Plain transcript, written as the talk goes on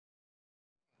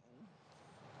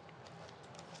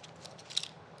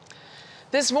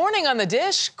This morning on The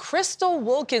Dish, Crystal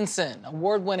Wilkinson,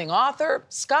 award-winning author,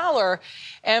 scholar,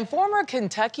 and former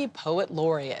Kentucky Poet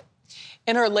Laureate.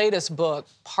 In her latest book,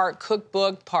 part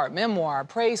cookbook, part memoir,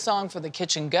 Praise Song for the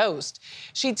Kitchen Ghost,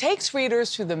 she takes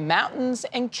readers through the mountains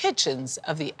and kitchens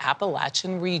of the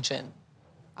Appalachian region.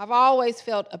 I've always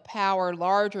felt a power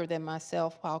larger than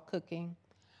myself while cooking.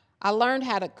 I learned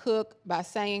how to cook by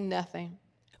saying nothing.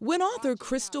 When author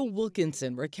Crystal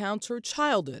Wilkinson recounts her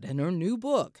childhood in her new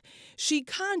book, she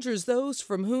conjures those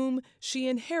from whom she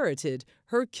inherited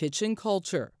her kitchen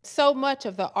culture. So much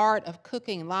of the art of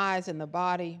cooking lies in the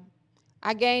body.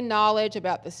 I gained knowledge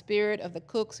about the spirit of the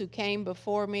cooks who came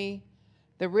before me,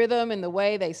 the rhythm and the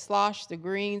way they sloshed the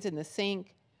greens in the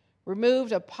sink,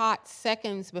 removed a pot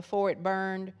seconds before it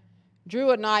burned, drew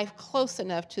a knife close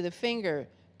enough to the finger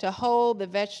to hold the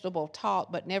vegetable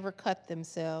taut but never cut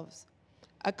themselves.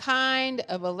 A kind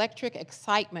of electric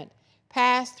excitement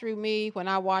passed through me when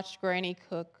I watched Granny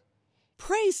cook.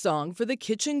 Praise Song for the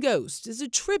Kitchen Ghost is a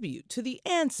tribute to the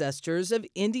ancestors of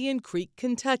Indian Creek,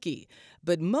 Kentucky,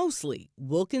 but mostly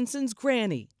Wilkinson's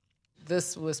granny.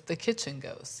 This was the kitchen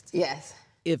ghost. Yes.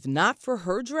 If not for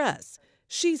her dress,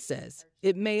 she says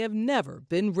it may have never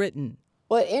been written.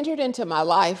 Well, it entered into my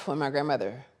life when my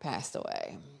grandmother passed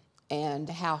away. And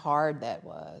how hard that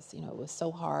was. You know, it was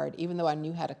so hard, even though I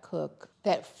knew how to cook.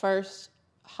 That first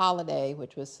holiday,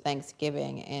 which was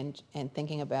Thanksgiving, and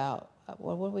thinking about,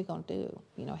 well, what are we going to do?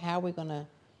 You know, how are we going to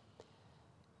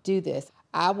do this?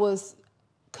 I was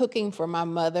cooking for my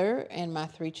mother and my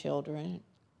 3 children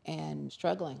and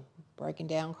struggling, breaking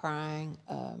down, crying,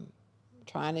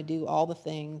 trying to do all the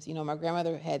things. You know, my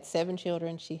grandmother had 7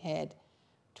 children. She had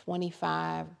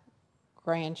 25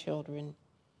 grandchildren,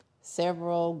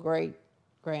 several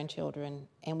great-grandchildren,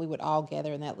 and we would all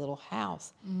gather in that little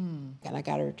house. And I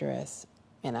got her dress,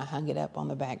 and I hung it up on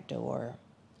the back door,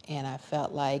 and I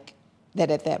felt like that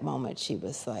at that moment she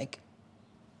was like,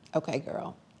 okay,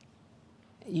 girl,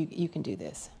 you can do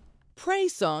this.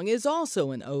 Praise Song is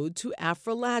also an ode to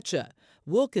Appalachia,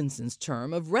 Wilkinson's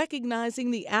term of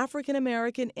recognizing the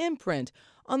African-American imprint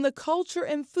on the culture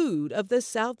and food of the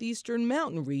southeastern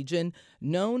mountain region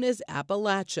known as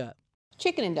Appalachia.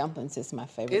 Chicken and dumplings is my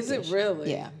favorite Is dish. it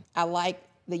really? Yeah. I like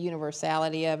the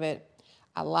universality of it.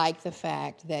 I like the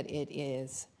fact that it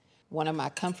is one of my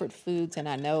comfort foods, and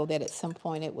I know that at some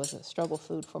point it was a struggle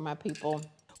food for my people.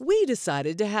 We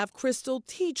decided to have Crystal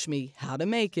teach me how to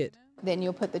make it. Then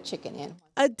you'll put the chicken in.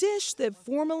 A dish that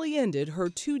formally ended her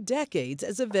 2 decades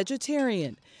as a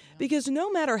vegetarian, because no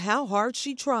matter how hard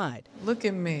she tried, Look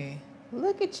at me.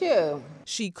 Look at you.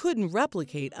 she couldn't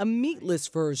replicate a meatless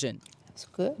version. That's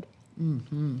good.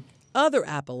 Other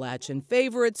Appalachian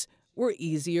favorites were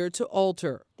easier to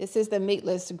alter. This is the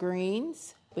meatless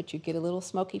greens, but you get a little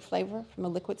smoky flavor from the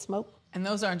liquid smoke. And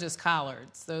those aren't just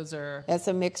collards. Those are... That's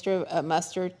a mixture of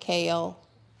mustard, kale,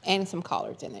 and some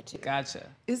collards in there too. Gotcha.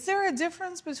 Is there a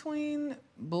difference between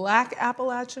Black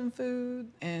Appalachian food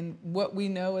and what we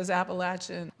know as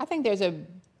Appalachian? I think there's a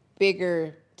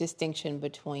bigger distinction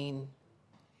between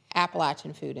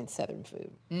Appalachian food and Southern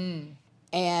food.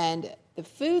 And the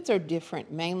foods are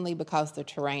different mainly because the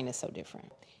terrain is so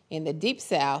different. In the Deep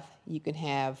South, you can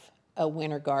have a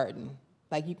winter garden.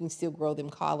 Like you can still grow them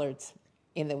collards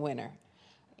in the winter.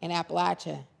 In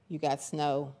Appalachia, you got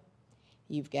snow,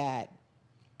 you've got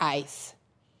ice.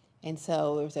 And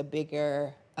so there's a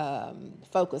bigger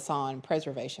focus on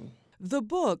preservation. The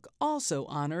book also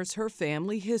honors her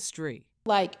family history.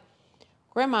 Like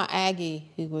Grandma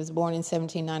Aggie, who was born in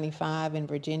 1795 in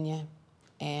Virginia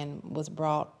and was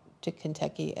brought to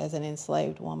Kentucky as an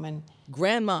enslaved woman.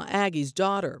 Grandma Aggie's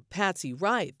daughter, Patsy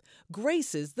Rife,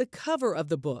 graces the cover of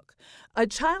the book, a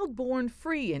child born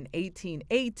free in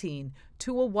 1818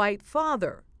 to a white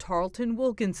father, Tarleton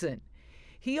Wilkinson.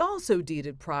 He also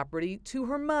deeded property to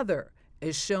her mother,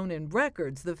 as shown in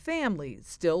records the family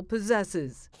still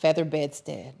possesses. Feather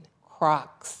bedstead,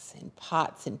 crocks and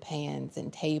pots and pans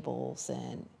and tables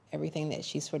and everything that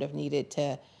she sort of needed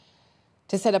to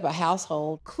set up a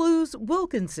household. Clues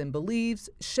Wilkinson believes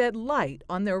shed light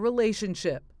on their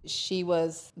relationship. She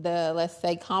was the, let's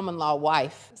say, common law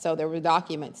wife. So there were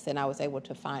documents, and I was able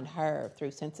to find her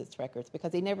through census records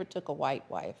because he never took a white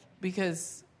wife.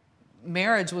 Because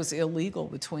marriage was illegal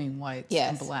between whites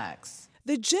and blacks.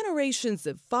 The generations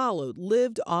that followed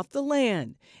lived off the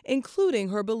land, including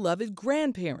her beloved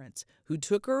grandparents, who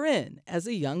took her in as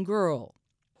a young girl.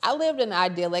 I lived an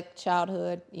idyllic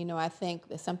childhood. You know, I think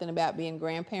there's something about being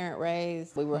grandparent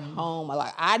raised. We were home.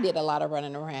 Like I did a lot of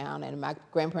running around, and my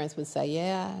grandparents would say,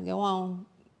 yeah, go on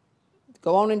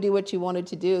and do what you wanted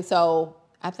to do. So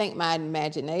I think my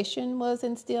imagination was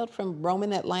instilled from roaming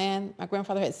that land. My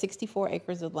grandfather had 64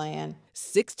 acres of land.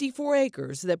 64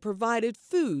 acres that provided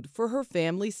food for her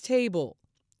family's table.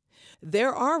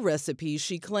 There are recipes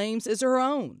she claims is her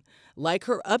own, like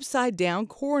her upside-down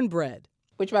cornbread,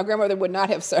 which my grandmother would not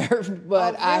have served,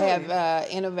 but Oh, really? I have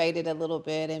innovated a little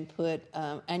bit and put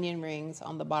onion rings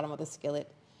on the bottom of the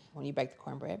skillet when you bake the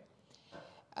cornbread.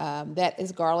 That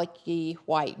is garlicky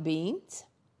white beans,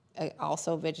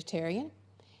 also vegetarian.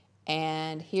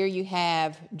 And here you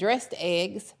have dressed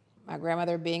eggs. My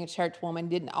grandmother, being a church woman,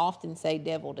 didn't often say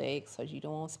deviled eggs, because you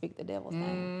don't want to speak the devil's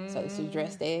name. So this is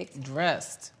dressed eggs.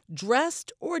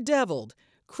 Dressed or deviled,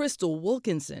 Crystal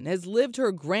Wilkinson has lived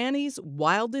her granny's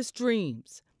wildest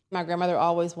dreams. My grandmother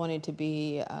always wanted to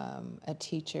be a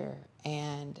teacher,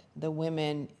 and the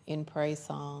women in praise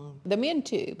song, the men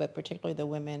too, but particularly the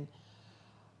women,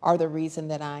 are the reason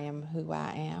that I am who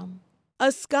I am.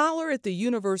 A scholar at the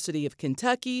University of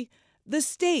Kentucky, the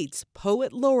state's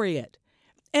poet laureate.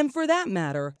 And for that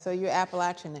matter, So you're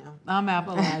Appalachian now. I'm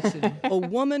Appalachian. a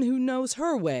woman who knows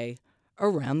her way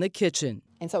around the kitchen.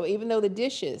 And so even though the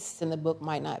dishes in the book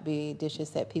might not be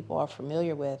dishes that people are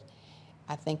familiar with,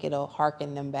 I think it'll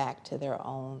hearken them back to their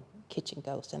own kitchen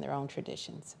ghost and their own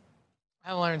traditions.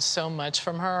 I learned so much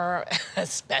from her,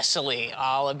 especially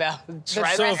all about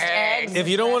dressed So eggs. if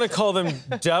you don't want to call them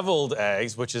deviled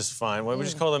eggs, which is fine, why would you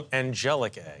just call them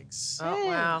angelic eggs? Oh,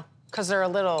 wow. Because they're a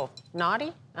little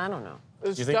naughty? I don't know. Do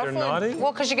you think they're naughty?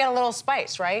 Well, because you get a little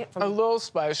spice, right? A little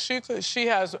spice. She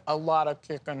has a lot of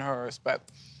kick in hers, but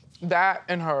that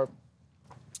and her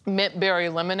mint berry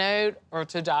lemonade are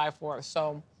to die for.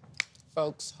 So,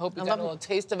 folks, hope you got a little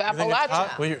taste of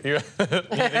Appalachia.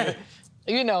 Well,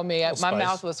 You know me, my spice.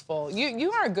 mouth was full.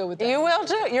 You are good with that. You will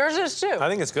too. Yours is too. I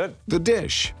think it's good. The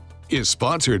Dish is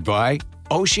sponsored by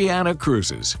Oceana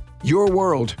Cruises. Your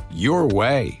world, your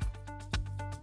way.